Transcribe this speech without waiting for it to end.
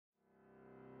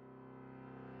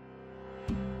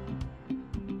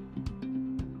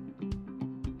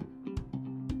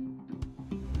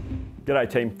G'day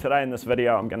team, today in this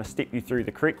video I'm going to step you through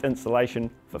the correct installation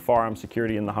for firearm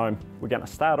security in the home. We're going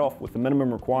to start off with the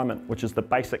minimum requirement, which is the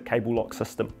basic cable lock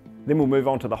system. Then we'll move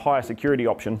on to the higher security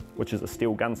option, which is a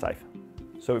steel gun safe.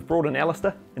 So we've brought in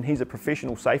Alistair, and he's a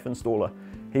professional safe installer.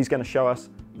 He's going to show us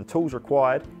the tools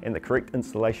required and the correct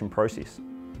installation process.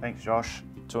 Thanks Josh.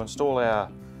 To install our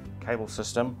cable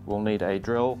system we'll need a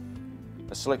drill,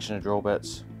 a selection of drill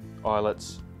bits,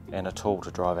 eyelets and a tool to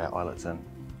drive our eyelets in.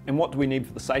 And what do we need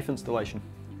for the safe installation?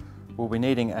 We'll be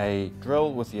needing a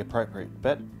drill with the appropriate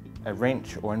bit, a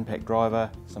wrench or impact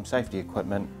driver, some safety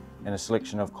equipment and a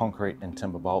selection of concrete and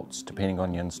timber bolts depending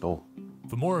on your install.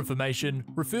 For more information,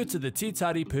 refer to the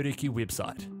Tari Pūreke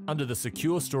website under the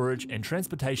Secure Storage and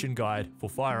Transportation Guide for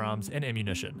Firearms and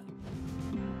Ammunition.